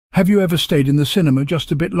Have you ever stayed in the cinema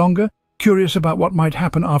just a bit longer, curious about what might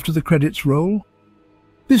happen after the credits roll?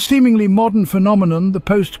 This seemingly modern phenomenon, the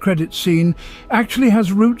post-credits scene, actually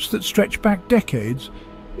has roots that stretch back decades,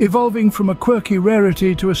 evolving from a quirky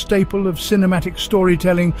rarity to a staple of cinematic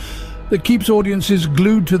storytelling that keeps audiences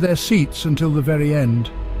glued to their seats until the very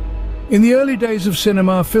end. In the early days of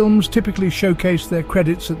cinema, films typically showcased their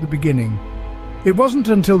credits at the beginning. It wasn't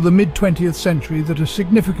until the mid-20th century that a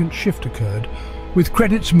significant shift occurred, with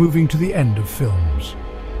credits moving to the end of films.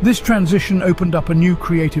 This transition opened up a new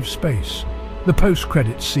creative space, the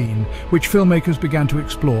post-credits scene, which filmmakers began to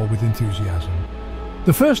explore with enthusiasm.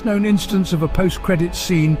 The first known instance of a post-credits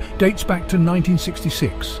scene dates back to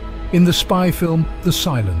 1966, in the spy film The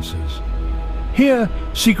Silencers. Here,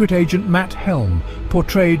 secret agent Matt Helm,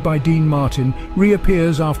 portrayed by Dean Martin,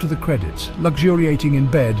 reappears after the credits, luxuriating in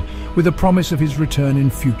bed, with a promise of his return in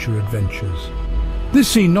future adventures. This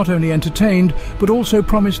scene not only entertained, but also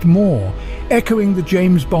promised more, echoing the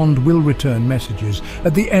James Bond will return messages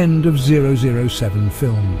at the end of 007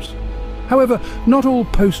 films. However, not all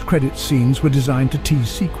post-credits scenes were designed to tease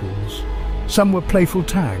sequels. Some were playful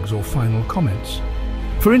tags or final comments.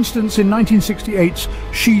 For instance, in 1968's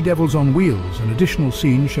She-Devils on Wheels, an additional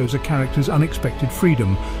scene shows a character's unexpected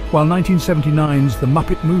freedom, while 1979's The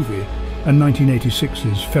Muppet Movie and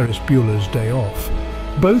 1986's Ferris Bueller's Day Off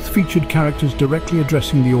both featured characters directly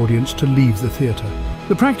addressing the audience to leave the theatre.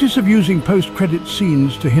 The practice of using post-credit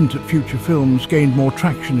scenes to hint at future films gained more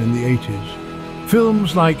traction in the 80s.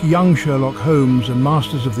 Films like Young Sherlock Holmes and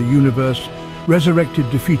Masters of the Universe resurrected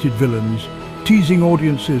defeated villains, teasing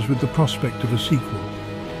audiences with the prospect of a sequel.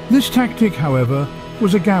 This tactic, however,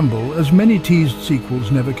 was a gamble, as many teased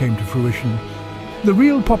sequels never came to fruition. The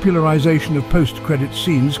real popularization of post-credit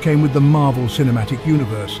scenes came with the Marvel Cinematic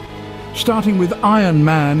Universe. Starting with Iron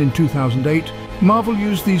Man in 2008, Marvel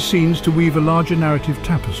used these scenes to weave a larger narrative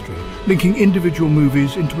tapestry, linking individual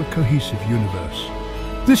movies into a cohesive universe.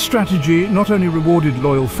 This strategy not only rewarded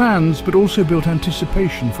loyal fans, but also built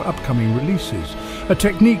anticipation for upcoming releases, a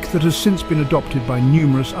technique that has since been adopted by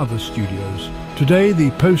numerous other studios. Today,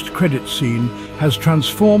 the post-credits scene has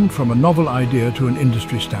transformed from a novel idea to an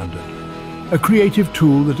industry standard, a creative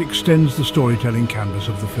tool that extends the storytelling canvas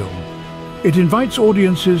of the film. It invites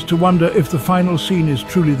audiences to wonder if the final scene is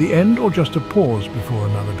truly the end or just a pause before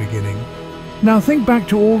another beginning. Now think back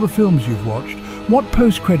to all the films you've watched. What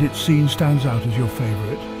post-credits scene stands out as your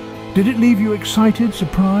favorite? Did it leave you excited,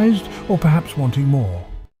 surprised, or perhaps wanting more?